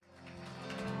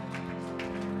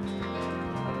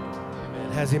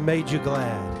Has He made you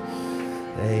glad?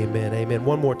 Amen, amen.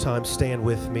 One more time, stand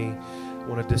with me. I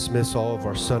want to dismiss all of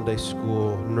our Sunday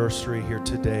school nursery here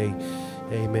today.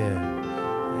 Amen,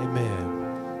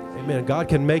 amen, amen. God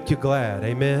can make you glad.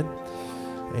 Amen,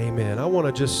 amen. I want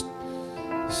to just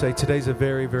say today's a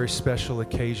very, very special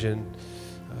occasion.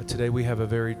 Today we have a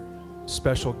very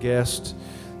special guest.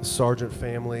 The Sargent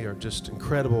family are just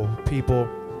incredible people.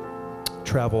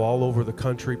 Travel all over the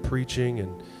country preaching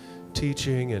and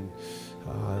teaching, and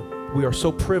we are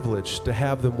so privileged to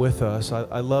have them with us.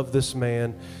 I love this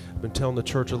man. I've been telling the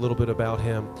church a little bit about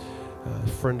him, a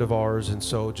friend of ours, and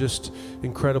so just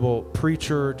incredible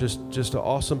preacher, just an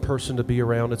awesome person to be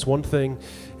around. It's one thing,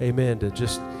 amen, to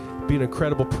just be an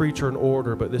incredible preacher and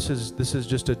orator, but this is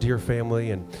just a dear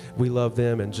family, and we love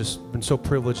them, and just been so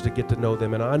privileged to get to know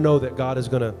them. And I know that God is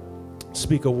going to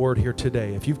speak a word here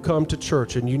today. If you've come to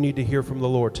church and you need to hear from the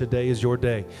Lord, today is your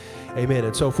day. Amen.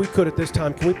 And so if we could at this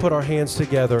time, can we put our hands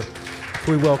together if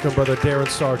we welcome Brother Darren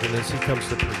Sargent as he comes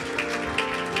to preach.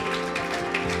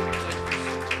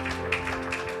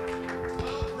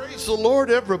 Praise the Lord,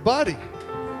 everybody.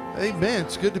 Amen.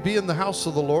 It's good to be in the house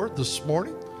of the Lord this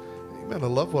morning. Amen. I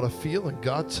love what I feel in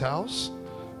God's house.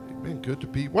 Amen. Good to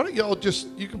be. Why don't y'all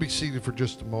you can be seated for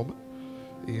just a moment.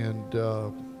 And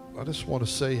I just want to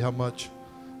say how much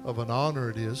of an honor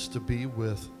it is to be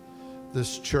with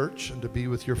this church and to be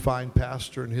with your fine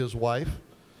pastor and his wife.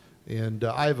 And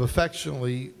I have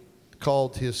affectionately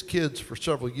called his kids for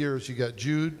several years. You got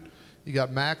Jude, you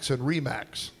got Max and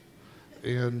Remax.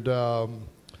 And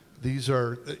these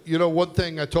are, one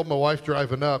thing I told my wife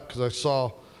driving up, because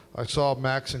I saw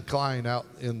Max and Klein out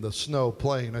in the snow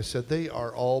playing. I said, they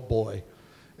are all boy.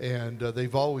 And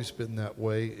they've always been that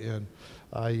way. And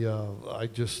I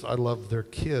love their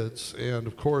kids. And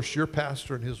of course, your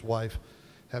pastor and his wife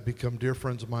have become dear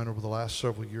friends of mine over the last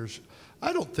several years.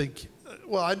 I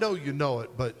know you know it,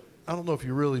 but I don't know if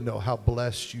you really know how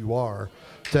blessed you are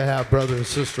to have brother and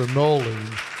sister Nolan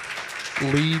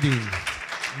leading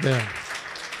them.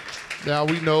 Now,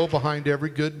 we know behind every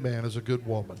good man is a good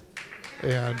woman.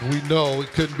 And we know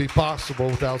it couldn't be possible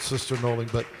without Sister Nolan,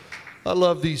 but I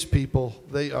love these people.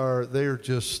 They are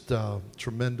just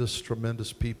tremendous,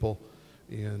 tremendous people.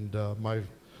 And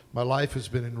my life has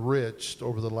been enriched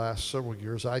over the last several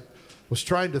years. I was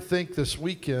trying to think this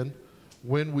weekend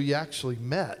when we actually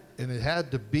met, and it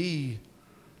had to be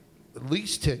at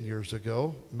least 10 years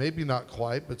ago, maybe not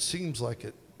quite, but seems like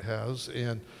it has.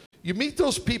 And you meet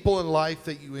those people in life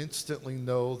that you instantly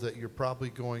know that you're probably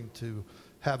going to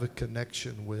have a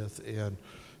connection with, and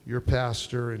your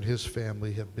pastor and his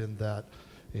family have been that.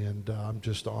 And I'm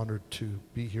just honored to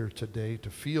be here today to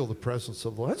feel the presence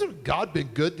of the Lord. Hasn't God been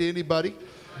good to anybody?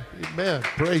 Amen.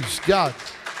 Praise God.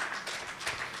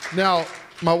 Now,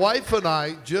 my wife and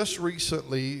I just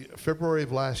recently, February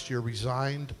of last year,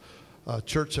 resigned a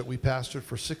church that we pastored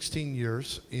for 16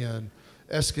 years in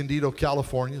Escondido,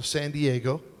 California, San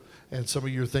Diego. And some of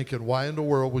you are thinking, why in the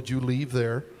world would you leave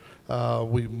there?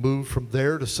 We moved from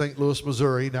there to St. Louis,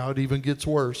 Missouri. Now it even gets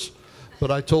worse.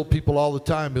 But I told people all the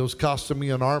time it was costing me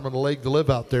an arm and a leg to live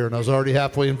out there, and I was already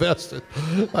halfway invested.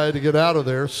 I had to get out of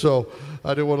there, so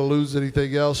I didn't want to lose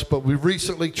anything else. But we've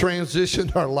recently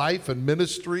transitioned our life and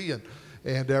ministry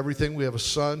and everything. We have a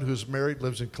son who's married,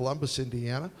 lives in Columbus,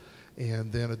 Indiana,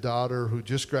 and then a daughter who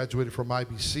just graduated from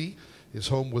IBC is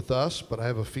home with us. But I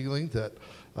have a feeling that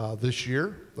this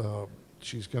year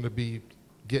she's going to be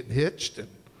getting hitched, and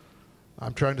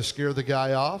I'm trying to scare the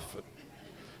guy off.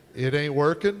 It ain't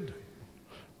working.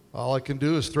 All I can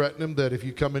do is threaten him that if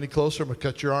you come any closer, I'm going to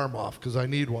cut your arm off because I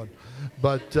need one.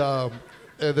 But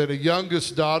and then a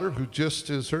youngest daughter who just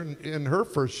is in her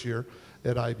first year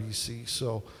at IBC.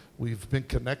 So we've been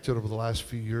connected over the last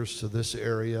few years to this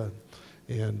area.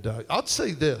 And I'll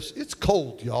say this. It's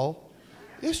cold, y'all.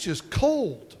 It's just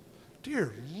cold.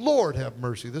 Dear Lord have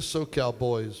mercy. This SoCal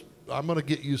boy I'm going to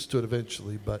get used to it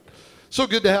eventually. But so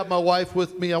good to have my wife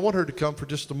with me. I want her to come for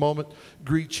just a moment,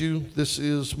 greet you. This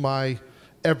is my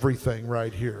everything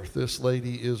right here. This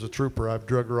lady is a trooper. I've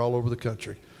drug her all over the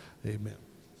country. Amen.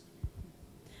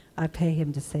 I pay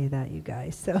him to say that, you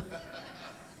guys. So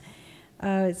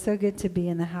it's so good to be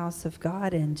in the house of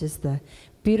God and just the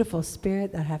beautiful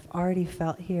spirit that I've already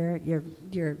felt here.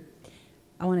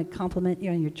 I want to compliment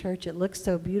you on your church. It looks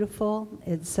so beautiful.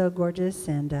 It's so gorgeous,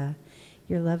 and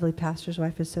your lovely pastor's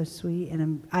wife is so sweet.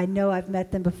 And I know I've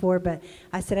met them before, but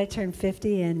I said I turned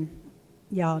 50, and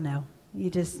y'all know. You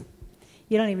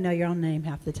don't even know your own name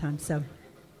half the time. So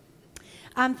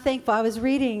I'm thankful. I was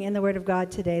reading in the Word of God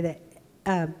today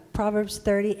that Proverbs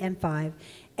 30:5,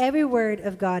 every word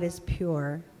of God is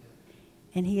pure,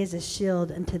 and he is a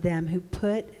shield unto them who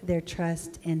put their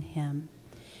trust in him.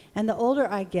 And the older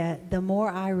I get, the more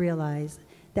I realize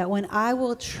that when I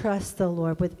will trust the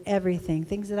Lord with everything,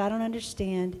 things that I don't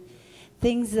understand,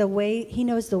 things the way He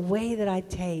knows the way that I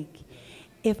take,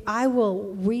 if I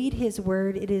will read His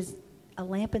word, it is a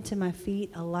lamp unto my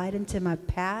feet, a light unto my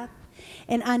path.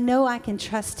 And I know I can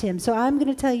trust Him. So I'm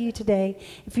going to tell you today,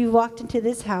 if you walked into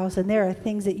this house and there are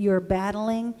things that you're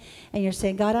battling and you're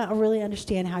saying, God, I don't really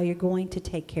understand how you're going to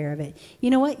take care of it.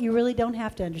 You know what? You really don't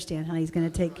have to understand how He's going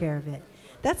to take care of it.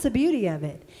 That's the beauty of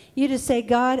it. You just say,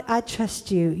 God, I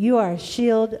trust you. You are a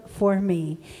shield for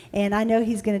me. And I know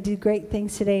He's going to do great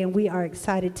things today, and we are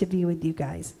excited to be with you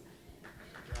guys.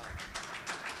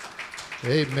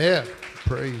 Amen.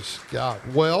 Praise God.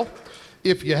 Well,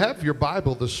 if you have your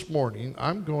Bible this morning,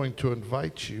 I'm going to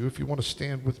invite you, if you want to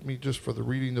stand with me just for the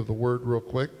reading of the word real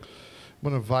quick, I'm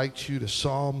going to invite you to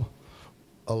Psalm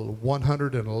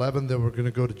 111, then we're going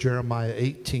to go to Jeremiah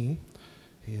 18.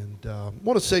 And I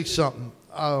want to say something.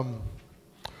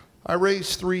 I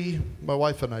raised three, my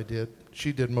wife and I did.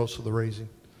 She did most of the raising.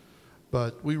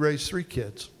 But we raised three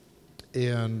kids.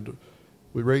 And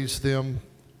we raised them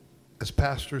as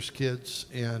pastors' kids,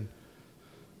 and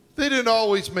they didn't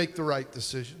always make the right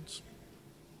decisions.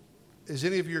 Has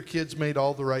any of your kids made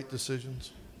all the right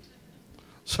decisions?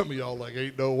 Some of y'all like,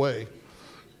 ain't no way.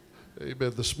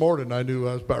 Amen. This morning I knew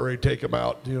I was about ready to take them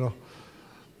out, you know.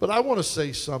 But I want to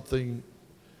say something.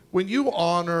 When you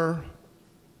honor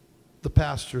the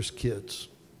pastor's kids,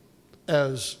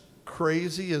 as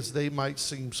crazy as they might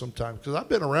seem sometimes, because I've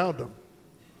been around them,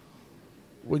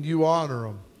 when you honor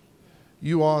them,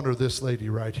 you honor this lady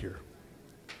right here.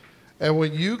 And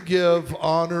when you give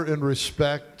honor and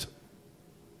respect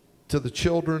to the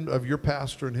children of your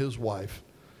pastor and his wife,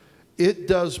 it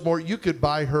does more. You could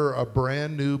buy her a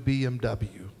brand new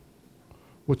BMW,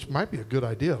 which might be a good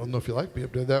idea. I don't know if you like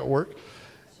BMW. That work?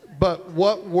 But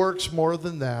what works more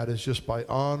than that is just by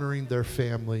honoring their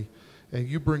family. And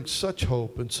you bring such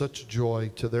hope and such joy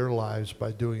to their lives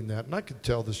by doing that. And I can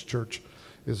tell this church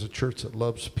is a church that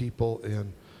loves people.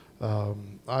 And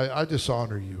I just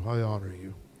honor you. I honor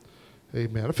you.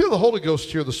 Amen. I feel the Holy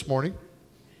Ghost here this morning,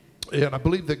 and I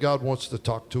believe that God wants to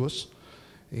talk to us.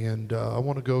 And I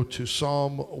want to go to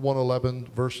Psalm 111,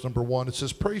 verse number 1. It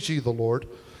says, praise ye the Lord.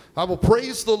 I will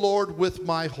praise the Lord with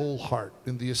my whole heart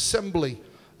in the assembly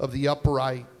of the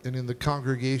upright and in the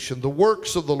congregation. The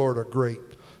works of the Lord are great,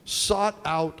 sought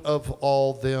out of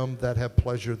all them that have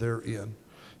pleasure therein.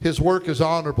 His work is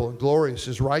honorable and glorious.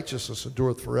 His righteousness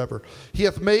endureth forever. He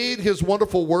hath made his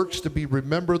wonderful works to be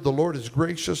remembered. The Lord is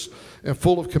gracious and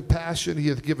full of compassion. He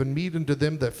hath given meat unto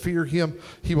them that fear him.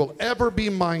 He will ever be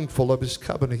mindful of his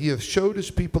covenant. He hath showed his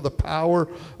people the power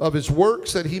of his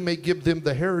works, that he may give them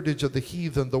the heritage of the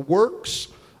heathen. The works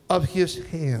of his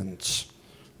hands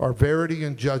are verity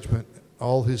and judgment.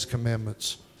 All his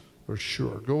commandments are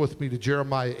sure. Go with me to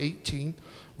Jeremiah 18.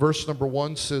 Verse number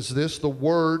 1 says this, the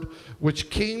word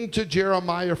which came to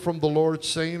Jeremiah from the Lord,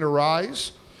 saying,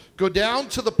 arise, go down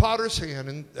to the potter's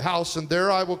house, and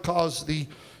there I will cause thee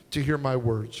to hear my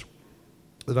words.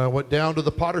 Then I went down to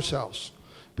the potter's house.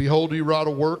 Behold, he wrought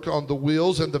a work on the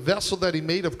wheels, and the vessel that he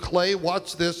made of clay,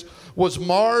 watch this, was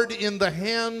marred in the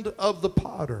hand of the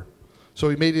potter. So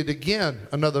he made it again.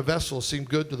 Another vessel seemed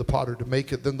good to the potter to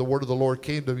make it. Then the word of the Lord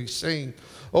came to me, saying,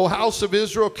 O house of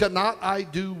Israel, cannot I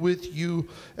do with you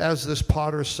as this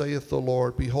potter, saith the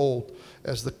Lord? Behold,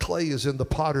 as the clay is in the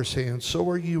potter's hand, so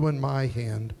are you in my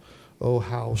hand, O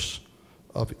house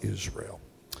of Israel.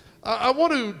 I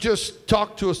want to just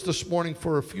talk to us this morning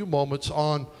for a few moments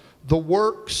on the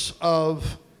works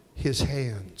of his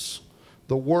hands.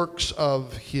 The works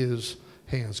of his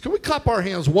hands. Can we clap our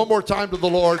hands one more time to the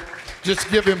Lord? Just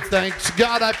give him thanks.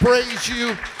 God, I praise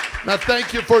you. And I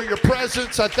thank you for your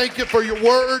presence. I thank you for your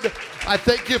word. I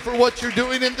thank you for what you're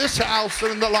doing in this house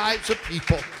and in the lives of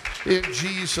people. In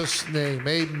Jesus' name,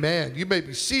 amen. You may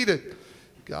be seated.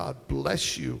 God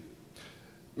bless you.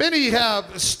 Many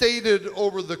have stated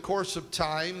over the course of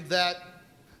time that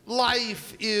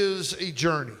life is a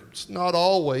journey. It's not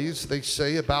always, they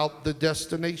say, about the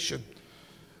destination.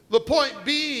 The point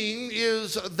being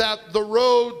is that the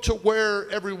road to where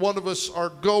every one of us are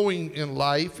going in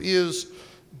life is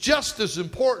just as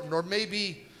important, or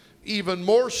maybe even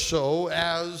more so,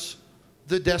 as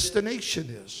the destination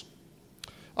is.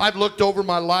 I've looked over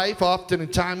my life often in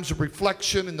times of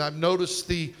reflection, and I've noticed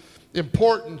the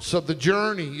importance of the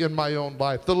journey in my own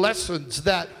life. The lessons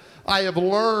that I have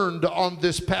learned on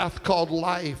this path called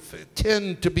life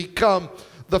tend to become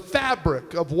the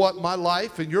fabric of what my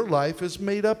life and your life is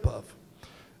made up of.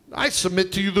 I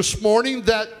submit to you this morning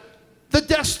that The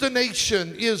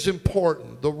destination is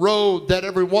important. The road that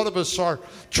every one of us are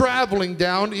traveling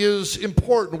down is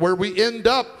important. Where we end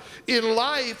up in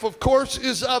life, of course,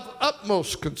 is of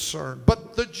utmost concern.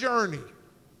 But the journey,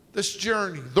 this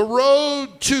journey, the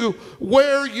road to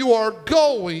where you are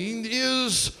going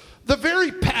is the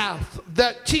very path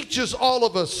that teaches all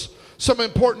of us some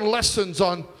important lessons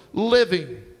on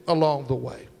living along the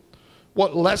way.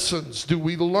 What lessons do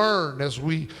we learn as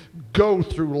we go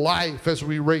through life, as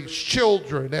we raise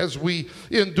children, as we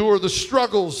endure the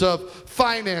struggles of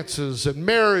finances and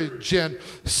marriage and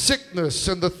sickness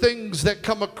and the things that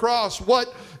come across?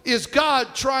 What is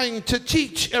God trying to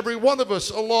teach every one of us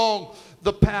along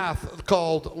the path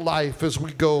called life as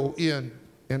we go in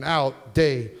and out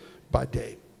day by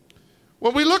day?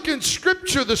 When we look in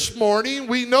Scripture this morning,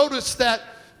 we notice that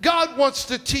God wants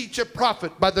to teach a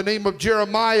prophet by the name of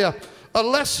Jeremiah a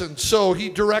lesson. So he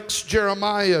directs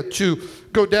Jeremiah to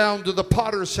go down to the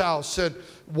potter's house and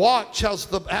watch as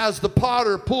the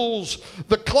potter pulls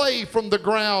the clay from the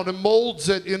ground and molds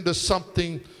it into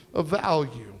something of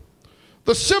value.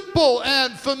 The simple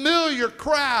and familiar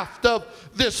craft of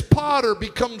this potter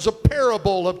becomes a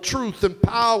parable of truth and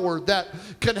power that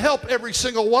can help every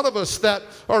single one of us that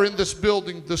are in this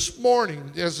building this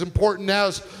morning. As important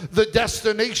as the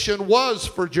destination was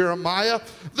for Jeremiah,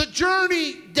 the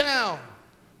journey down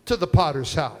to the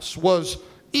potter's house was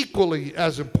equally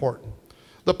as important.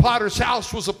 The potter's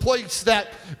house was a place that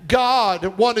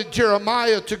God wanted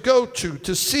Jeremiah to go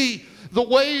to see the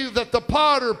way that the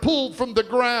potter pulled from the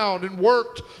ground and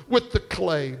worked with the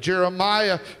clay.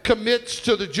 Jeremiah commits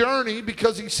to the journey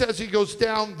because he says he goes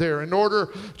down there in order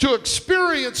to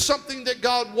experience something that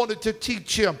God wanted to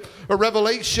teach him, a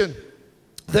revelation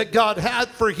that God had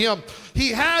for him.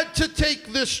 He had to take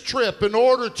this trip in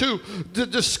order to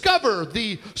discover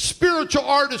the spiritual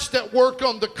artists that work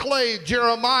on the clay.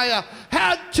 Jeremiah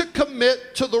had to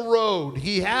commit to the road.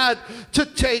 He had to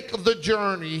take the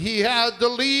journey. He had to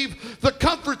leave the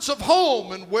comforts of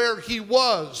home and where he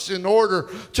was in order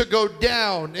to go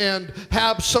down and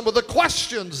have some of the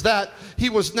questions that he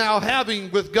was now having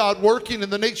with God working in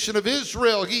the nation of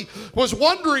Israel. He was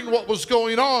wondering what was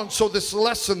going on. So this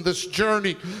lesson, this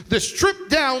journey, this trip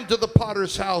down to the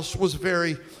potter's house was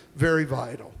very, very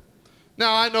vital.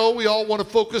 Now, I know we all want to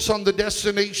focus on the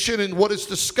destination and what is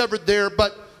discovered there,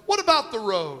 but what about the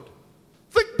road?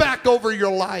 Think back over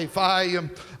your life. I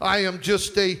am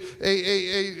just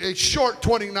a short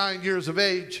 29 years of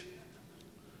age.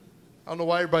 I don't know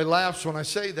why everybody laughs when I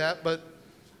say that, but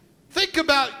think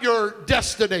about your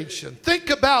destination.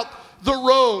 Think about the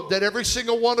road that every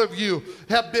single one of you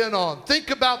have been on. Think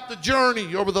about the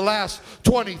journey over the last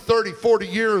 20, 30, 40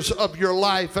 years of your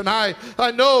life. And I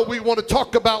know we want to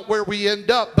talk about where we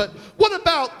end up, but what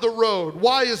about the road?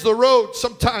 Why is the road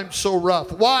sometimes so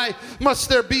rough? Why must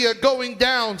there be a going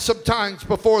down sometimes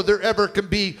before there ever can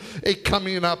be a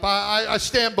coming up? I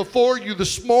stand before you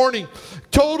this morning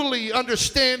totally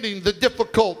understanding the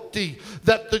difficulty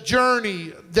that the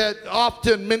journey that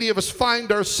often many of us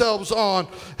find ourselves on,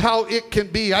 how it can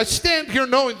be. I stand here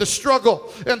knowing the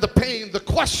struggle and the pain, the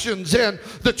questions and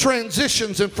the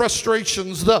transitions and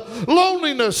frustrations, the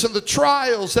loneliness and the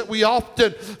trials that we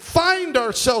often find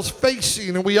ourselves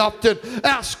facing. And we often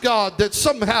ask God that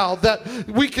somehow that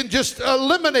we can just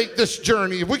eliminate this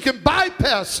journey, if we can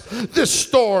bypass this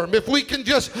storm, if we can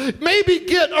just maybe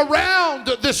get around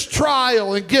this trial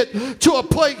and get to a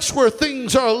place where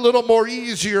things are a little more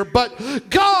easier. But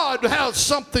God has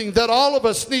something that all of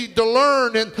us need to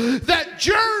learn, and that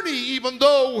journey, even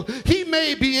though He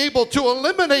may be able to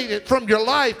eliminate it from your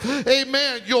life,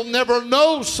 amen, you'll never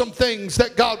know some things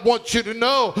that God wants you to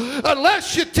know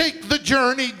unless you take the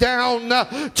journey down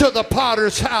to the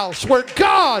potter's house, where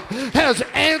God has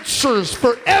answers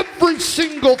for every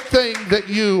single thing that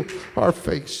you are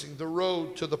facing. The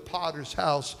road to the potter's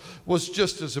house was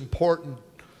just as important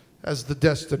as the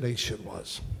destination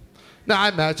was. Now, I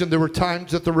imagine there were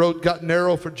times that the road got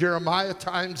narrow for Jeremiah,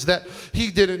 times that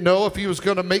he didn't know if he was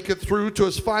going to make it through to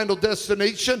his final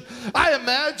destination. I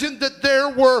imagine that there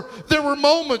were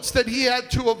moments that he had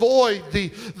to avoid the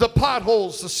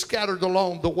potholes scattered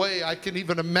along the way. I can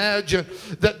even imagine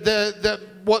that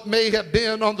what may have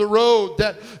been on the road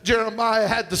that Jeremiah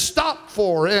had to stop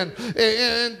for and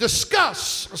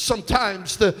discuss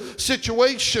sometimes the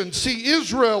situation. See,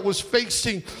 Israel was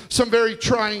facing some very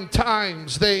trying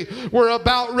times. They were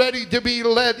about ready to be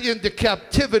led into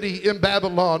captivity in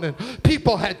Babylon, and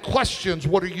people had questions.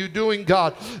 What are you doing,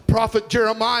 God? Prophet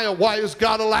Jeremiah, why is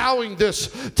God allowing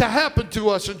this to happen to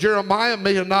us? And Jeremiah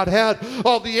may have not had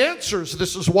all the answers.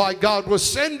 This is why God was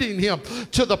sending him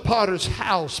to the potter's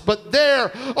house. But there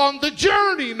there on the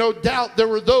journey, no doubt there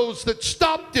were those that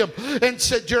stopped him and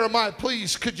said, Jeremiah,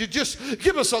 please, could you just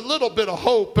give us a little bit of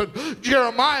hope? And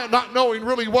Jeremiah, not knowing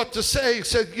really what to say,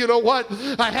 said, you know what?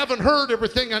 I haven't heard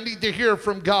everything I need to hear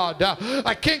from God.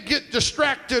 I can't get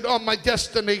distracted on my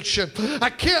destination. I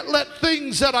can't let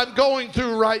things that I'm going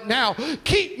through right now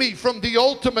keep me from the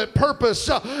ultimate purpose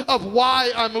of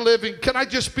why I'm living. Can I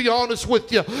just be honest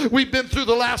with you? We've been through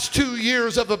the last 2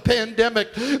 years of a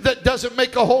pandemic that doesn't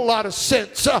make a whole lot of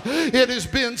sense. It has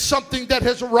been something that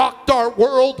has rocked our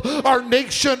world, our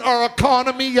nation, our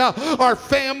economy, our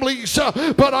families.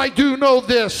 But I do know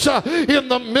this, in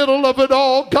the middle of it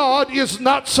all, God is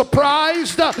not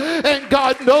surprised, and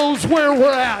God knows where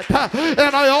we're at.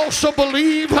 And I also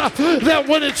believe that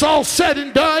when it's all said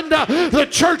and done, the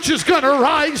church is going to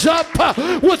rise up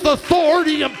with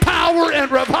authority and power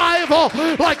and revival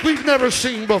like we've never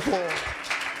seen before.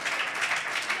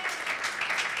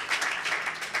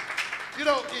 You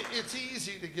know, it's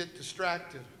easy to get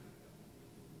distracted.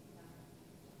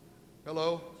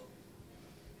 Hello?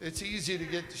 It's easy to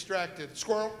get distracted.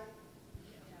 Squirrel?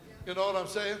 You know what I'm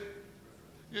saying?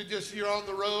 You're on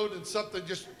the road and something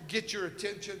just gets your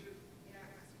attention.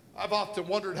 I've often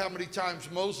wondered how many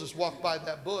times Moses walked by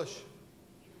that bush.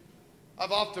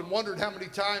 I've often wondered how many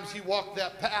times he walked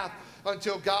that path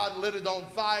until God lit it on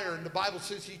fire. And the Bible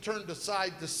says he turned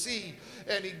aside to see,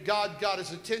 and God got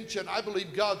his attention. I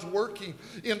believe God's working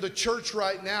in the church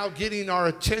right now, getting our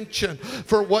attention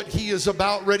for what he is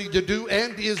about ready to do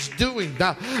and is doing.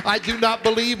 Now, I do not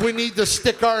believe we need to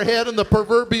stick our head in the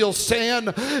proverbial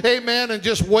sand, amen, and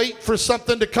just wait for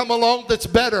something to come along that's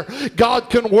better. God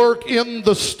can work in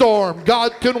the storm.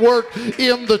 God can work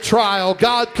in the trial.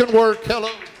 God can work,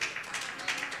 hello.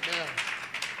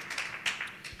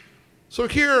 So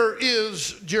here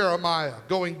is Jeremiah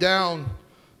going down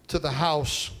to the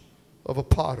house of a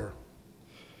potter.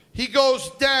 He goes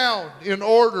down in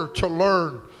order to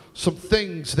learn some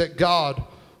things that God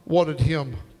wanted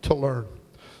him to learn.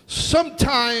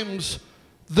 Sometimes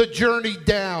the journey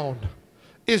down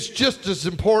is just as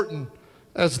important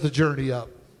as the journey up.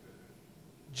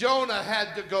 Jonah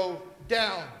had to go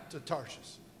down to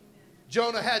Tarshish.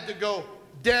 Jonah had to go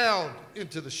down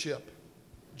into the ship.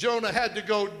 Jonah had to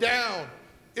go down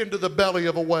into the belly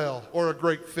of a whale or a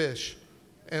great fish.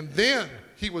 And then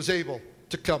he was able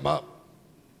to come up.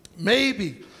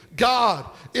 Maybe God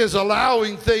is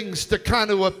allowing things to kind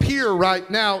of appear right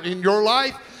now in your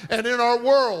life and in our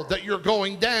world that you're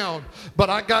going down. But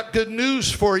I got good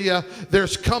news for you.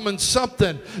 There's coming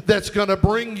something that's going to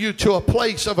bring you to a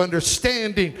place of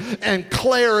understanding and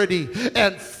clarity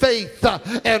and faith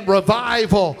and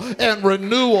revival and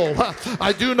renewal.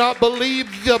 I do not believe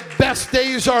the best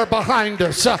days are behind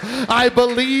us. I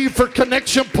believe for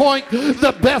Connection Point,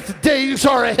 the best days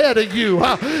are ahead of you.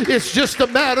 It's just a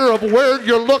matter of where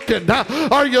you're looking.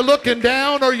 Are you looking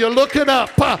down or are you looking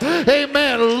up?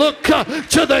 Amen. Look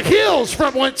to the hills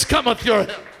from whence cometh your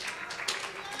help.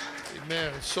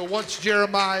 Amen. So once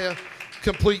Jeremiah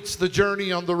completes the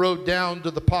journey on the road down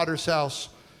to the potter's house,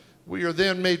 we are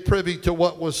then made privy to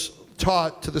what was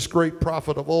taught to this great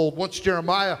prophet of old. Once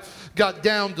Jeremiah got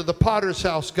down to the potter's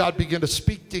house, God began to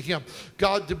speak to him.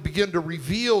 God began to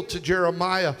reveal to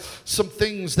Jeremiah some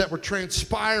things that were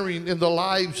transpiring in the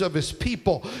lives of his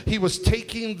people. He was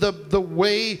taking the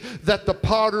way that the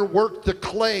potter worked the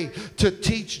clay to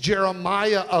teach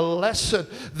Jeremiah a lesson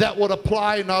that would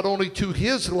apply not only to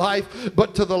his life,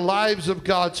 but to the lives of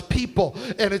God's people.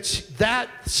 And it's that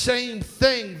same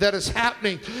thing that is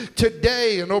happening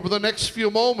today. And over the next few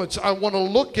moments, I want to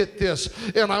look at this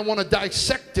and I want to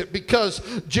dissect it, because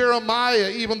Jeremiah,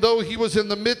 even though he was in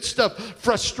the midst of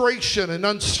frustration and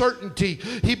uncertainty,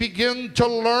 he began to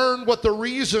learn what the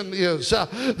reason is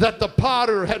that the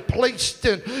potter had placed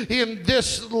in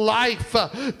this life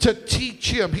to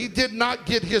teach him. He did not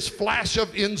get his flash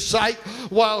of insight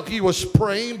while he was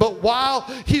praying, but while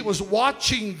he was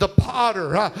watching the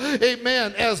potter,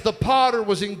 amen, as the potter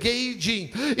was engaging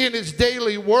in his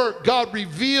daily work, God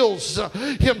reveals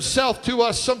himself to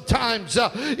us sometimes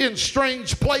in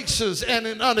strange places and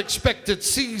in unexpected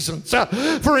seasons.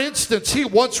 For instance, he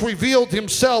once revealed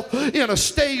himself in a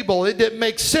stable. It didn't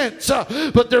make sense,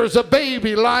 but there's a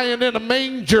baby lying in a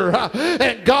manger,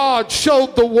 and God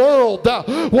showed the world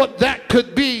what that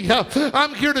could be.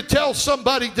 I'm here to tell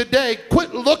somebody today,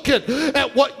 quit looking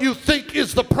at what you think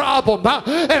is the problem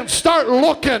and start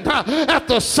looking at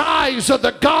the size of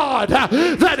the God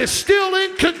that is still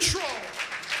in control.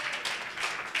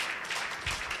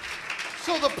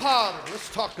 So the potter, let's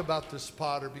talk about this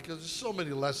potter, because there's so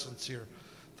many lessons here.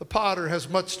 The potter has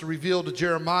much to reveal to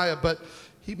Jeremiah, but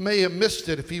he may have missed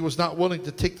it if he was not willing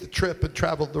to take the trip and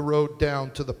travel the road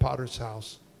down to the potter's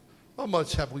house. How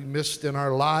much have we missed in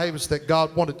our lives that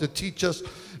God wanted to teach us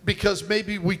because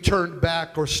maybe we turned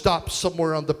back or stopped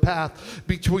somewhere on the path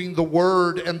between the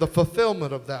word and the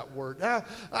fulfillment of that word?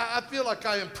 I feel like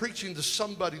I am preaching to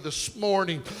somebody this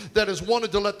morning that has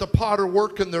wanted to let the potter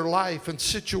work in their life and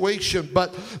situation,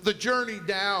 but the journey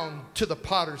down to the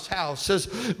potter's house has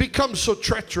become so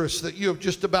treacherous that you have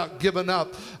just about given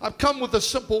up. I've come with a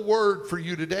simple word for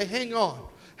you today. Hang on.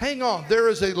 Hang on. There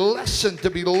is a lesson to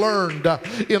be learned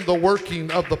in the working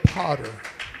of the potter.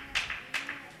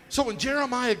 So when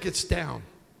Jeremiah gets down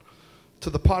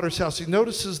to the potter's house, he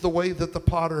notices the way that the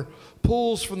potter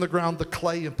pulls from the ground the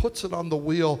clay and puts it on the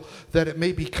wheel that it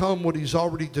may become what he's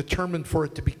already determined for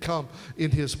it to become in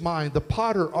his mind. The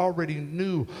potter already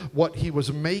knew what he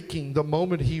was making the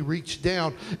moment he reached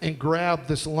down and grabbed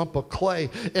this lump of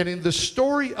clay. And in the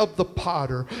story of the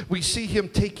potter, we see him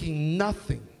taking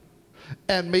nothing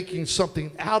and making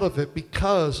something out of it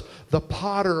because the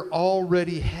potter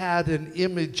already had an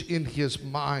image in his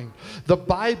mind. The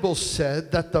Bible said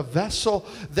that the vessel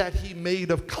that he made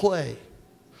of clay.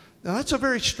 Now that's a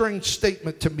very strange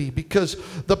statement to me because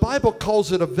the Bible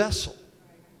calls it a vessel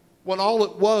when all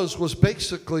it was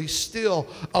basically still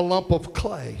a lump of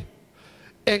clay.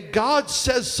 And God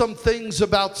says some things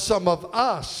about some of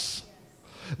us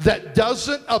that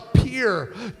doesn't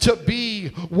appear to be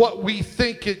what we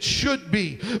think it should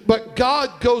be. But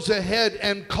God goes ahead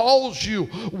and calls you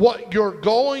what you're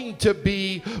going to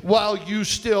be while you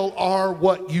still are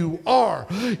what you are.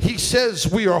 He says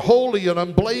we are holy and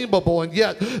unblameable, and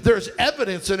yet there's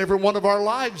evidence in every one of our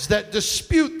lives that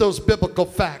dispute those biblical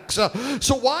facts.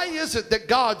 So why is it that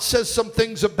God says some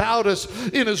things about us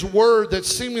in His Word that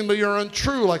seemingly are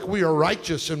untrue, like we are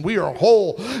righteous and we are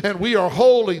whole and we are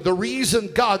holy? The reason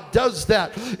God does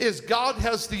that is God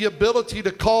has the ability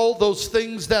to call those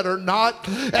things that are not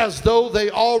as though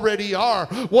they already are.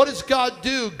 What does God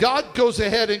do? God goes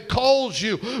ahead and calls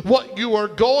you what you are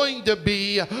going to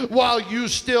be while you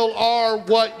still are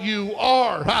what you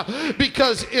are.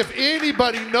 Because if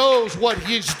anybody knows what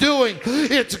He's doing,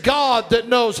 it's God that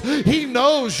knows. He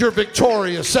knows you're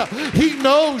victorious. He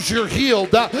knows you're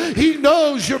healed. He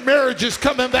knows your marriage is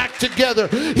coming back together.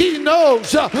 He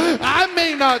knows. I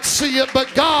may not see it, but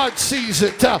God sees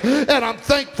it, and I'm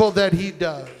thankful that He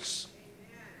does.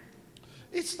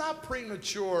 It's not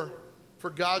premature for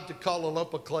God to call a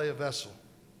lump of clay a vessel,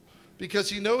 because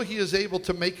He knows He is able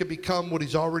to make it become what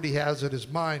He already has in His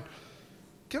mind.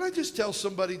 Can I just tell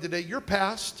somebody today, your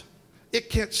past, it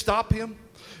can't stop Him.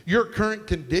 Your current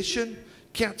condition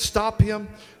can't stop Him.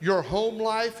 Your home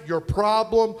life, your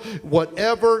problem,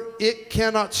 whatever, it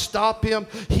cannot stop Him.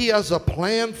 He has a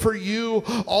plan for you.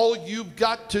 All you've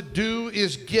got to do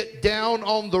is get down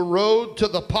on the road to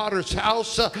the potter's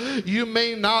house. You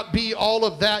may not be all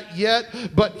of that yet,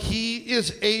 but He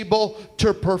is able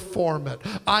to perform it.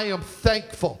 I am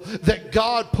thankful that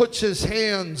God puts His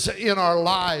hands in our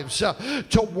lives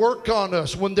to work on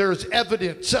us when there's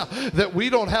evidence that we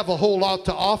don't have a whole lot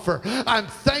to offer. I'm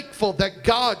thankful that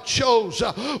God chose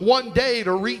one day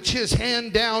to reach His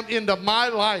hand down into my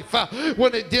life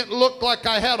when it didn't look like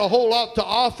I had a whole lot to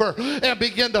offer, and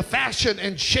begin to fashion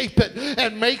and shape it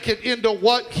and make it into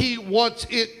what He wants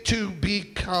it to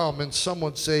become. And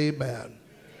someone say amen.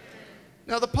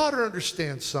 Now the potter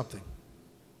understands something.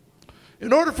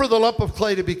 In order for the lump of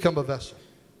clay to become a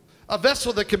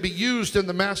vessel that can be used in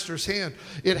the master's hand,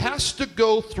 it has to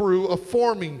go through a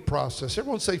forming process.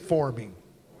 Everyone say forming.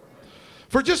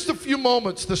 For just a few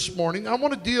moments this morning, I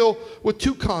want to deal with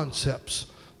two concepts.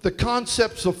 The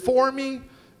concepts of forming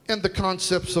and the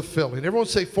concepts of filling. Everyone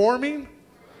say forming,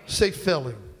 say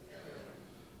filling.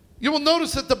 You will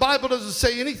notice that the Bible doesn't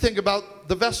say anything about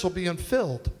the vessel being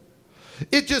filled.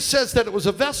 It just says that it was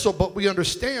a vessel, but we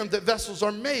understand that vessels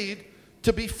are made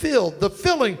to be filled. The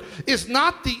filling is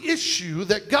not the issue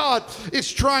that God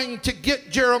is trying to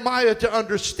get Jeremiah to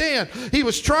understand. He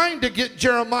was trying to get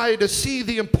Jeremiah to see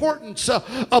the importance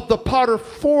of the potter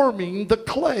forming the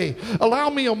clay.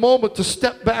 Allow me a moment to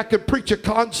step back and preach a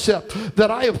concept that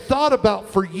I have thought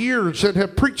about for years and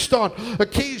have preached on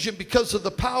occasion because of the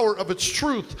power of its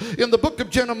truth. In the book of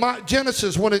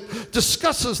Genesis, when it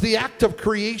discusses the act of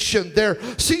creation, there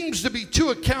seems to be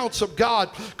two accounts of God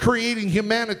creating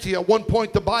humanity. At one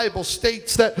point, the Bible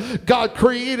states that God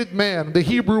created man. The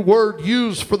Hebrew word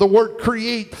used for the word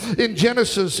create in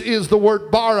Genesis is the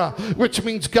word bara, which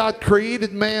means God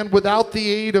created man without the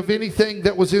aid of anything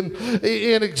that was in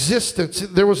existence.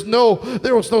 There was no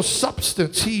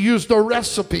substance. He used a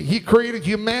recipe. He created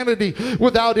humanity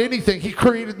without anything. He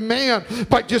created man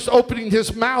by just opening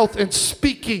his mouth and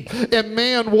speaking, and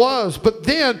man was. But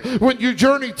then when you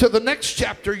journey to the next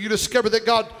chapter, you discover that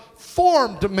God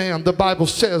formed man, the Bible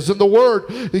says. And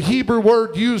the Hebrew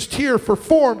word used here for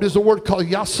formed is a word called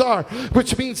yasar,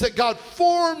 which means that God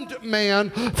formed man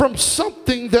from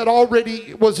something that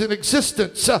already was in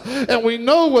existence. And we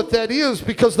know what that is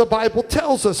because the Bible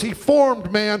tells us he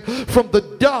formed man from the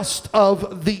dust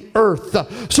of the earth.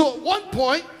 So at one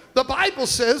point, the Bible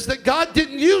says that God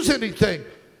didn't use anything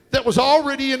that was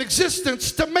already in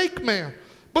existence to make man.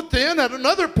 But then at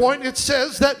another point it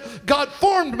says that God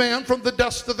formed man from the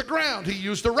dust of the ground. He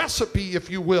used a recipe, if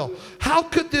you will. How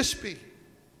could this be?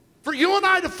 For you and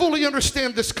I to fully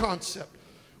understand this concept,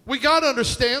 we got to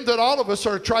understand that all of us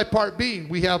are a tripart being.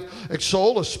 We have a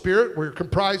soul, a spirit. We're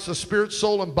comprised of spirit,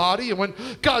 soul, and body. And when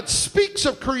God speaks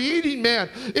of creating man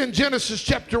in Genesis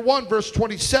chapter 1, verse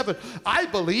 27, I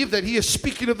believe that he is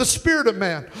speaking of the spirit of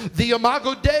man. The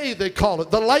imago Dei, they call it,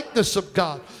 the likeness of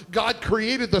God. God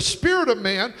created the spirit of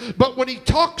man, but when he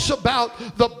talks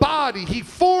about the body, he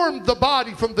formed the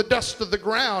body from the dust of the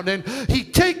ground, and he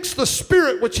takes the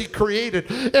spirit which he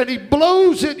created and he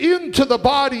blows it into the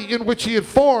body in which he had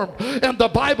formed, and the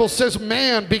Bible says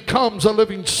man becomes a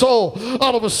living soul.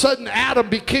 All of a sudden Adam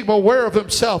became aware of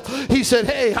himself. He said,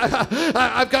 hey,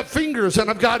 I've got fingers, and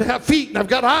I've got feet, and I've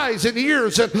got eyes and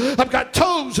ears, and I've got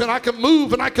toes, and I can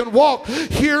move and I can walk.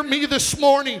 Hear me this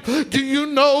morning. Do you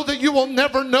know that you will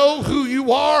never know who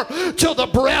you are till the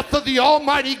breath of the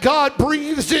Almighty God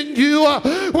breathes in you?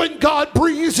 When God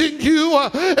breathes in you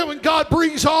and when God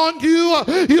breathes on you,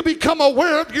 you become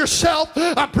aware of yourself.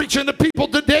 I'm preaching to people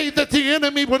today that the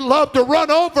enemy would love to run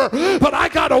over, but I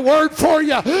got a word for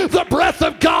you. The breath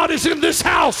of God is in this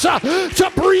house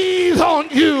to breathe on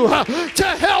you, to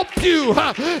help you,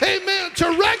 amen,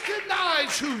 to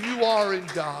recognize who you are in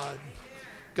God.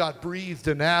 God breathed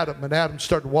in Adam, and Adam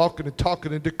started walking and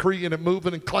talking and decreeing and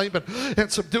moving and claiming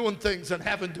and subduing things and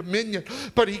having dominion.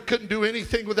 But he couldn't do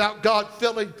anything without God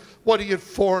filling what he had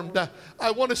formed.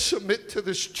 I want to submit to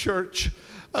this church.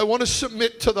 I want to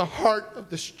submit to the heart of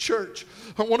this church.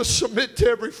 I want to submit to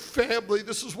every family.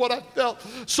 This is what I felt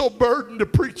so burdened to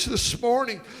preach this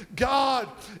morning. God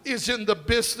is in the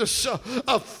business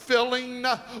of filling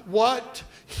what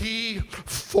he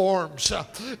forms.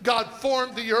 God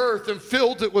formed the earth and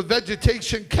filled it with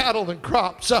vegetation, cattle, and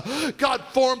crops. God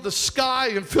formed the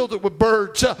sky and filled it with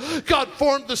birds. God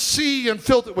formed the sea and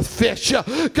filled it with fish.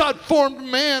 God formed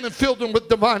man and filled him with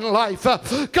divine life.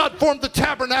 God formed the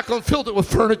tabernacle and filled it with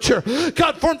furniture.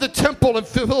 God formed the temple and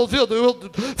filled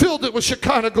it with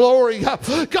Shekinah glory.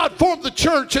 God formed the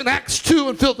church in Acts 2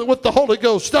 and filled it with the Holy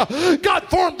Ghost. God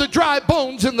formed the dry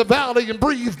bones in the valley and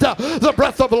breathed the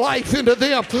breath of life into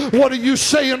them. What are you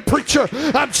saying, preacher?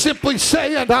 I'm simply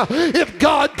saying, if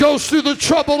God goes through the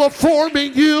trouble of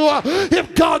forming you,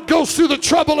 if God goes through the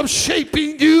trouble of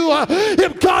shaping you,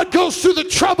 if God goes through the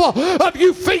trouble of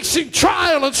you facing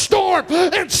trial and storm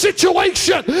and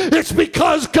situation, it's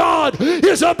because God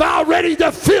is about ready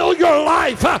to fill your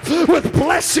life with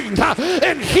blessing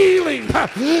and healing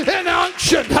and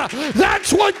unction.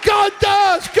 That's what God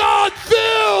does. God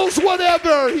fills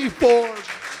whatever he forms.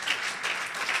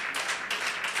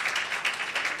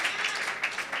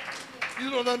 You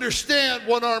don't understand,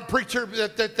 one-armed preacher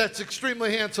that's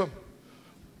extremely handsome.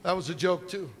 That was a joke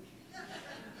too.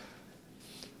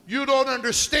 You don't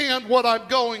understand what I'm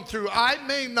going through. I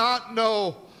may not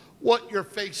know what you're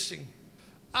facing.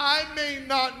 I may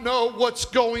not know what's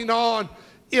going on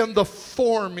in the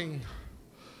forming.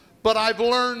 But I've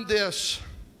learned this.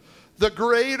 The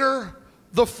greater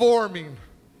the forming,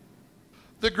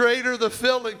 the greater the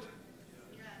filling.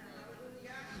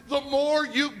 The more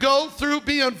you go through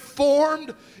being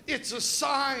formed, it's a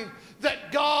sign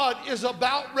that God is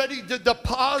about ready to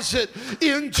deposit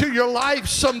into your life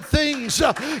some things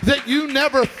that you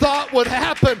never thought would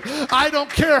happen. I don't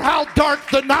care how dark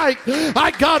the night.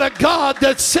 I got a God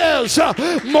that says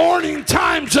morning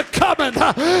times are coming.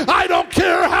 I don't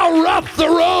care how rough the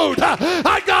road.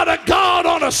 I got a God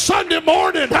on a Sunday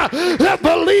morning that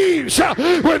believes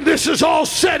when this is all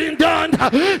said and done,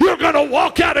 you're going to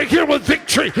walk out of here with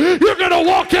victory. You're going to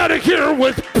walk out of here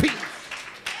with peace.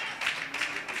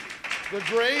 The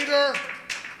greater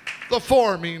the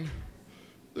forming,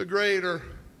 the greater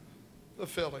the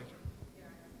filling.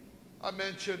 I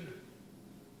mentioned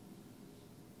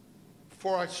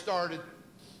before I started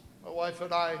My wife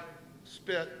and I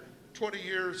spent 20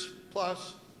 years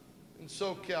plus in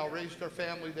SoCal, raised our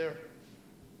family there,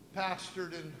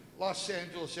 pastored in Los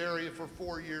Angeles area for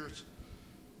 4 years,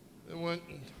 and went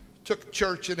and took a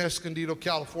church in Escondido,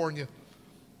 California,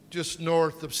 just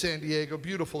north of San Diego,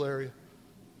 beautiful area.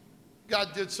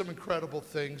 God did some incredible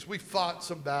things. We fought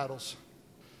some battles.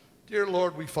 Dear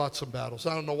Lord, we fought some battles.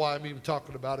 I don't know why I'm even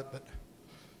talking about it, but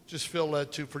just feel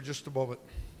led to for just a moment.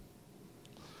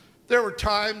 There were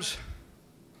times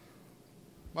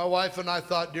my wife and I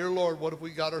thought, dear Lord, what have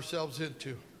we got ourselves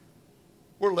into?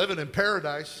 We're living in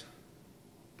paradise,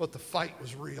 but the fight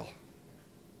was real.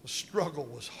 The struggle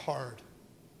was hard.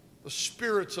 The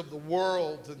spirits of the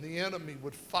world and the enemy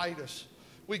would fight us.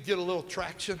 We'd get a little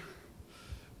traction.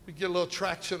 We'd get a little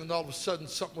traction, and all of a sudden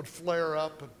something would flare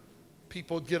up, and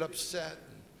people would get upset,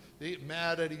 and they'd get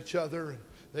mad at each other, and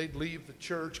they'd leave the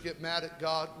church, get mad at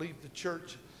God, leave the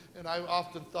church. And I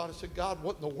often thought, I said, God,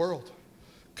 what in the world?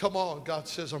 Come on. God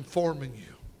says, I'm forming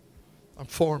you. I'm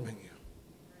forming you.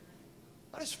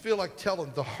 I just feel like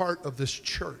telling the heart of this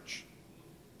church.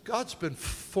 God's been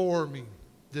forming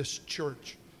this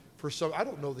church for some. I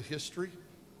don't know the history.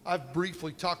 I've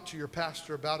briefly talked to your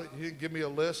pastor about it. He didn't give me a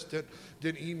list.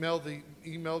 Didn't email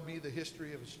me the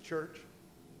history of his church.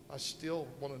 I still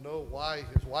want to know why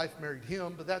his wife married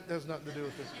him, but that has nothing to do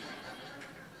with it.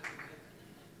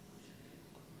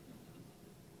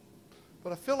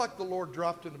 But I feel like the Lord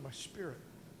dropped into my spirit,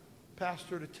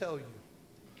 Pastor, to tell you,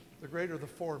 the greater the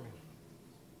forming,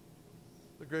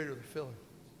 the greater the filling.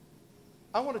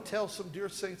 I want to tell some dear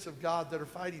saints of God that are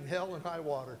fighting hell and high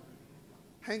water,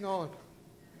 hang on.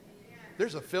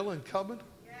 There's a filling coming.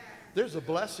 There's a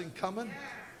blessing coming.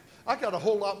 I got a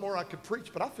whole lot more I could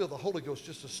preach, but I feel the Holy Ghost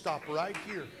just to stop right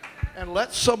here and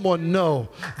let someone know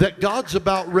that God's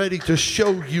about ready to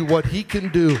show you what He can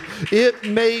do. It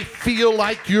may feel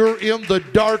like you're in the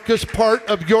darkest part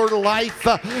of your life,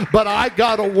 but I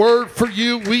got a word for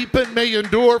you. Weeping may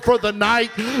endure for the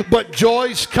night, but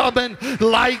joy's coming,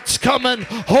 light's coming,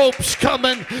 hope's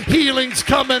coming, healing's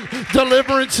coming,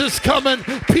 deliverance is coming,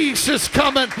 peace is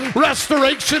coming,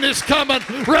 restoration is coming,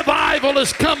 revival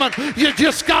is coming. You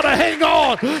just got to hang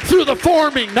on through the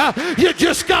forming. Now, you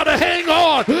just got to hang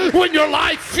on when your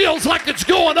life feels like it's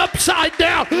going upside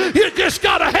down. You just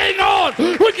got to hang on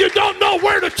when you don't know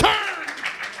where to turn.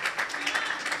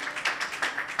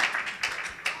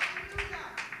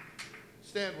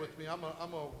 Stand with me. I'm going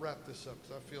to wrap this up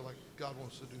because I feel like God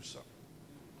wants to do something.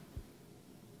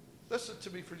 Listen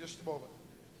to me for just a moment.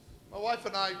 My wife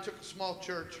and I took a small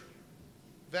church,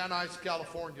 Van Nuys,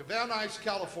 California. Van Nuys,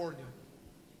 California.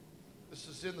 This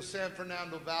is in the San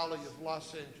Fernando Valley of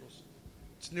Los Angeles.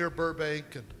 It's near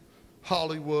Burbank and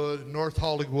Hollywood and North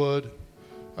Hollywood.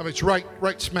 I mean, it's right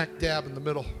smack dab in the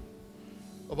middle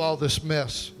of all this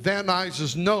mess. Van Nuys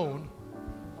is known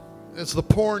as the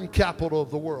porn capital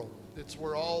of the world. It's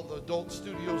where all the adult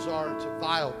studios are. It's a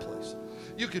vile place.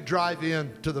 You could drive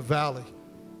in to the valley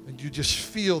and you just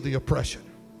feel the oppression.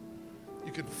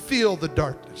 You can feel the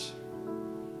darkness.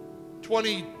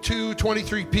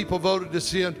 23 people voted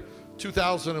us in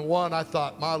 2001. I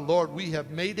thought, my Lord, we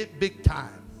have made it big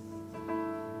time.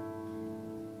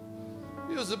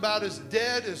 It was about as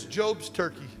dead as Job's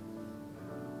turkey.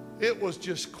 It was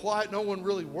just quiet. No one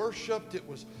really worshiped. They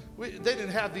didn't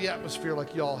have the atmosphere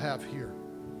like y'all have here,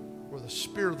 where the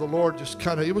Spirit of the Lord just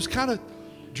it was kind of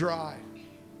dry.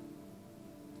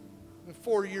 In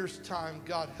 4 years' time,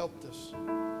 God helped us. In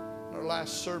our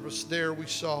last service there, we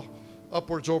saw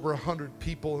upwards over 100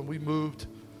 people, and we moved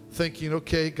thinking,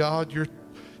 okay, God,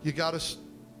 we got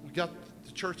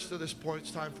the church to this point.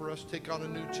 It's time for us to take on a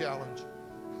new challenge.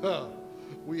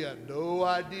 We had no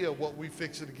idea what we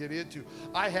fixed to get into.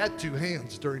 I had 2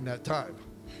 hands during that time.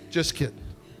 Just kidding.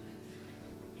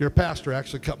 Your pastor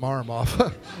actually cut my arm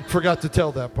off. Forgot to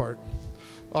tell that part.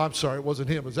 Oh, I'm sorry, it wasn't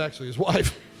him. It was actually his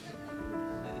wife.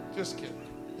 Just kidding.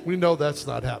 We know that's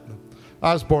not happening.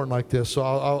 I was born like this, so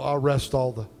I'll rest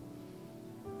all the...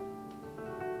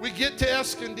 We get to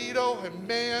Escondido, and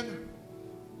man,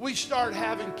 we start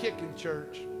having kicking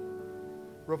church.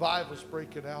 Revival's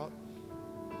breaking out.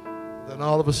 Then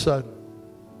all of a sudden,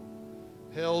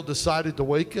 hell decided to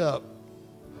wake up,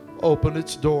 open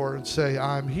its door, and say,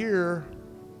 I'm here.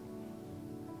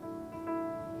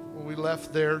 When we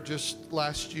left there just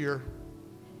last year,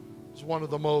 it was one of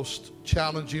the most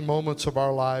challenging moments of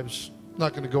our lives. I'm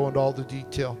not going to go into all the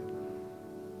detail.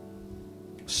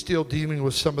 Still dealing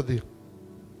with some of the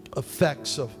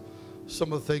effects of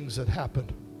some of the things that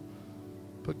happened.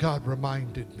 But God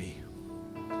reminded me,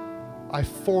 I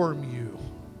form you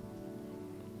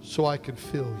so I can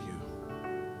fill you.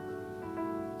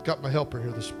 Got my helper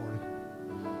here this morning.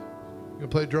 You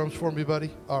gonna play drums for me,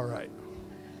 buddy? All right.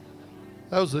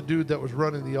 That was the dude that was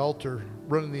running the altar,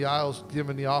 running the aisles,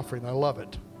 giving the offering. I love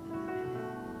it.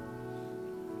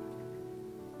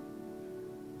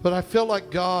 But I feel like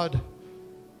God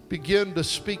began to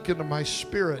speak into my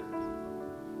spirit.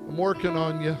 I'm working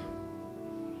on you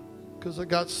because I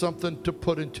got something to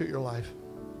put into your life.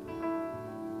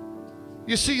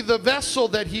 You see, the vessel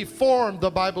that he formed,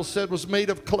 the Bible said, was made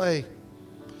of clay.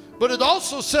 But it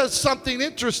also says something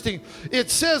interesting. It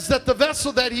says that the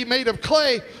vessel that he made of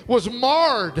clay was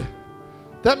marred.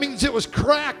 That means it was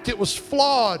cracked, it was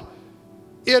flawed.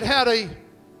 It had a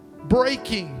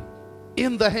breaking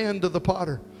in the hand of the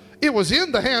potter. It was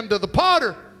in the hand of the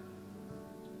potter,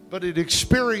 but it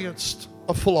experienced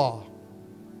a flaw.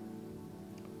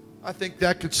 I think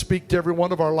that could speak to every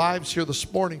one of our lives here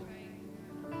this morning.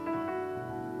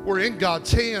 We're in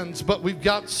God's hands, but we've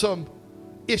got some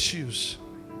issues.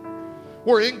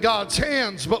 We're in God's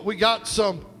hands, but we got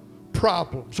some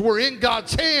problems. We're in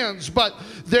God's hands, but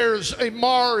there's a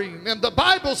marring. And the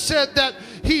Bible said that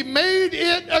he made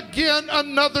it again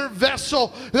another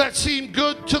vessel that seemed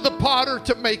good to the potter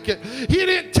to make it. He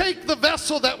didn't take the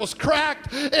vessel that was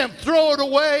cracked and throw it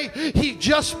away. He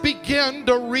just began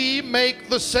to remake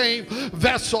the same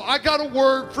vessel. I got a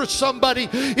word for somebody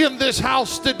in this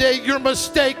house today. Your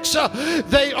mistakes,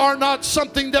 they are not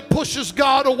something that pushes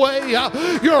God away.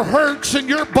 Your hurts and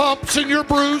your bumps and your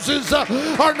bruises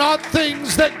are not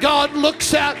things that God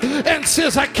looks at and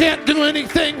says, I can't do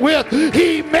anything with.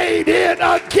 He made it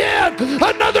again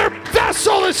another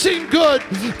vessel that seemed good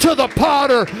to the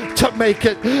potter to make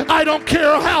it. I don't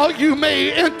care how you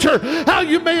may enter, how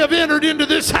you may have entered into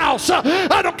this house.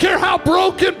 I don't care how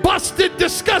broken, busted,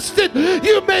 disgusted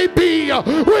you may be.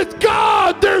 With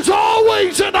God, there's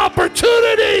always an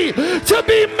opportunity to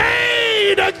be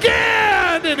made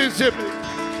again in his image.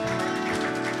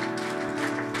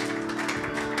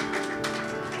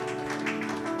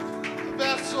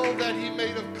 Vessel that he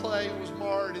made of clay was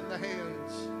marred in the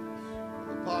hands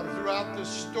of the potter. Throughout this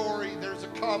story, there's a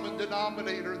common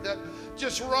denominator that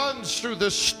just runs through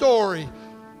this story.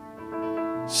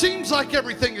 Seems like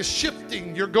everything is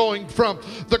shifting. You're going from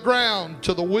the ground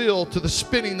to the wheel, to the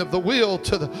spinning of the wheel,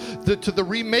 to the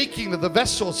remaking of the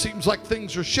vessel. It seems like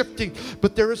things are shifting.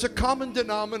 But there is a common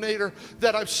denominator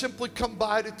that I've simply come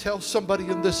by to tell somebody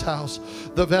in this house.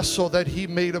 The vessel that he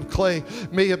made of clay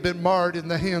may have been marred in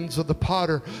the hands of the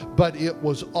potter, but it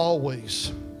was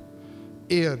always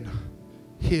in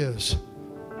his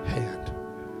hand.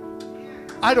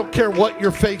 I don't care what you're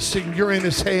facing, you're in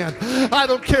his hand. I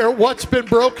don't care what's been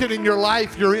broken in your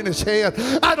life, you're in his hand.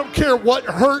 I don't care what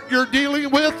hurt you're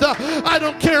dealing with. I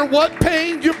don't care what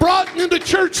pain you brought into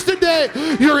church today.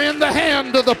 You're in the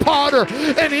hand of the potter,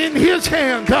 and in his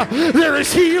hand there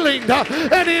is healing,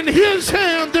 and in his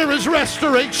hand there is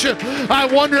restoration. I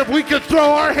wonder if we could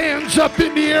throw our hands up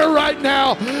in the air right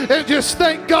now and just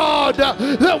thank God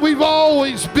that we've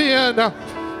always been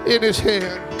in his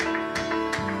hand.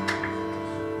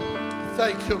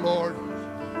 Thank you, Lord.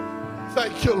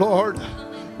 Thank you, Lord.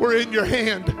 We're in your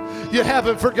hand. You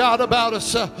haven't forgot about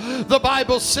us. The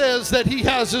Bible says that he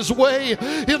has his way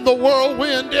in the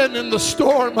whirlwind and in the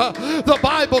storm. The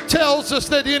Bible tells us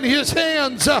that in his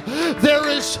hands there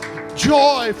is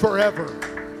joy forever.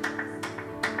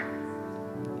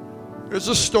 There's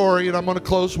a story, and I'm going to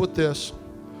close with this.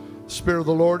 The Spirit of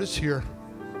the Lord is here.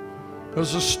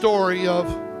 There's a story of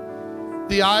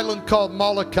the island called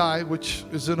Molokai, which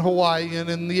is in Hawaii, and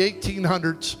in the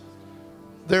 1800s,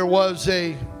 there was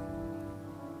a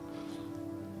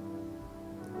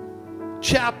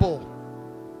chapel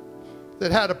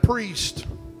that had a priest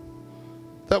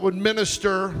that would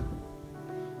minister,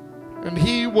 and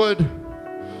he would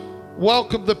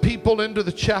welcome the people into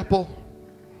the chapel.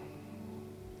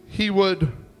 He would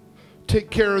take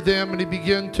care of them, and he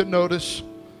began to notice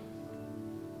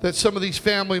that some of these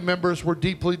family members were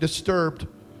deeply disturbed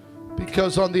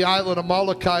because on the island of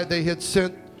Molokai they had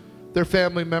sent their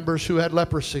family members who had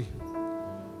leprosy.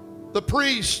 The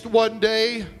priest one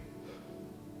day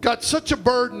got such a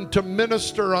burden to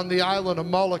minister on the island of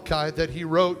Molokai that he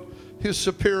wrote his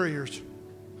superiors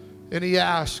and he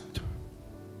asked,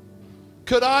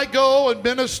 could I go and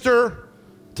minister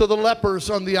to the lepers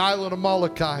on the island of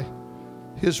Molokai?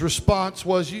 His response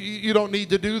was, you don't need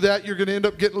to do that. You're going to end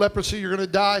up getting leprosy. You're going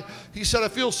to die. He said, I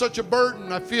feel such a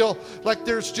burden. I feel like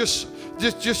there's just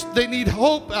they need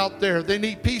hope out there. They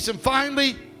need peace. And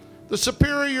finally, the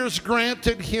superiors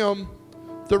granted him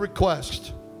the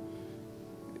request.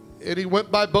 And he went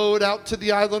by boat out to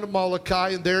the island of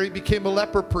Molokai, and there he became a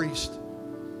leper priest.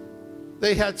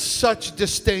 They had such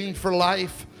disdain for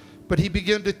life, but he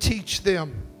began to teach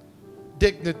them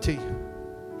dignity.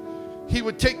 he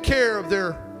would take care of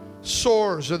their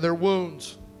sores and their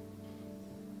wounds.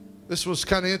 This was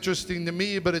kind of interesting to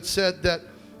me, but it said that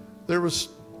there was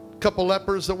a couple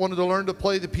lepers that wanted to learn to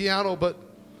play the piano, but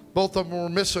both of them were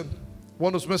missing.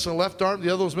 One was missing a left arm,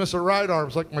 the other was missing a right arm.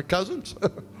 It's like my cousins.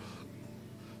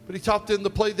 But he taught them to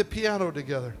play the piano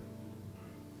together.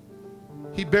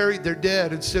 He buried their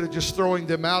dead instead of just throwing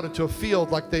them out into a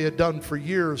field like they had done for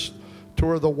years to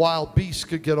where the wild beasts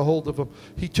could get a hold of them.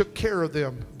 He took care of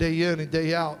them day in and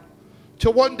day out.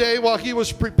 Till one day while he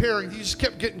was preparing, he just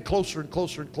kept getting closer and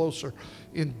closer and closer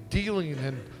in dealing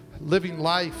and living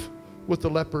life with the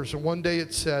lepers. And one day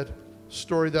it said, a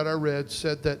story that I read,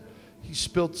 said that he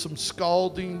spilled some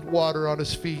scalding water on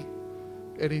his feet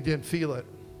and he didn't feel it.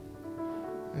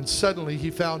 And suddenly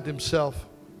he found himself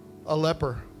a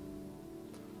leper,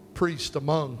 priest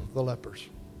among the lepers.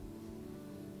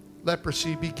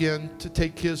 Leprosy began to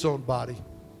take his own body.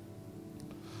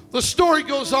 The story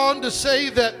goes on to say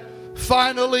that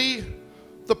finally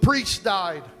the priest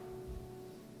died.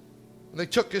 And they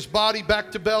took his body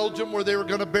back to Belgium where they were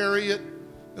going to bury it.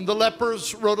 And the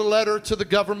lepers wrote a letter to the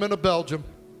government of Belgium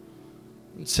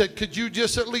and said, could you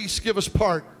just at least give us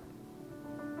part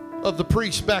of the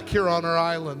priest back here on our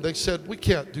island? They said, we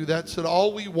can't do that. Said,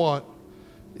 all we want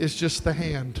is just the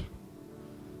hand,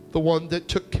 the one that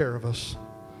took care of us,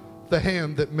 the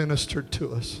hand that ministered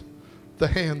to us, the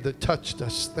hand that touched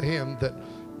us, the hand that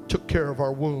took care of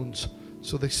our wounds.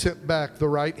 So they sent back the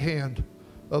right hand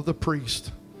of the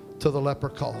priest to the leper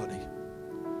colony.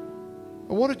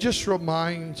 I want to just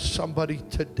remind somebody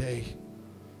today,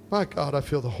 my God, I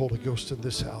feel the Holy Ghost in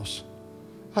this house.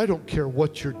 I don't care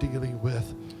what you're dealing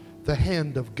with. The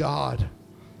hand of God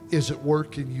is at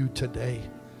work in you today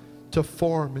to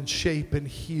form and shape and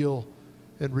heal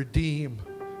and redeem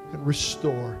and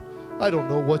restore. I don't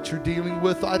know what you're dealing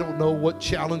with. I don't know what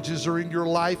challenges are in your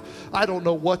life. I don't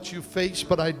know what you face,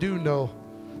 but I do know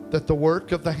that the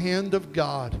work of the hand of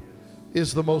God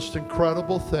is the most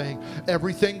incredible thing.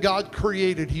 Everything God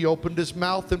created, he opened his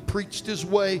mouth and preached his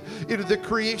way into the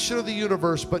creation of the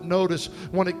universe. But notice,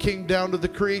 when it came down to the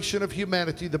creation of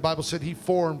humanity, the Bible said he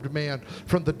formed man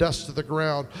from the dust of the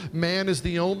ground. Man is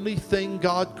the only thing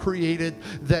God created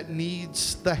that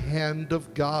needs the hand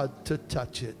of God to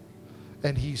touch it.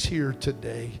 And he's here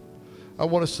today. I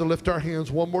want us to lift our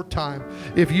hands one more time.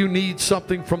 If you need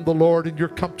something from the Lord and you're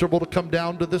comfortable to come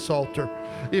down to this altar,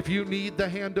 if you need the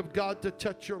hand of God to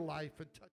touch your life and touch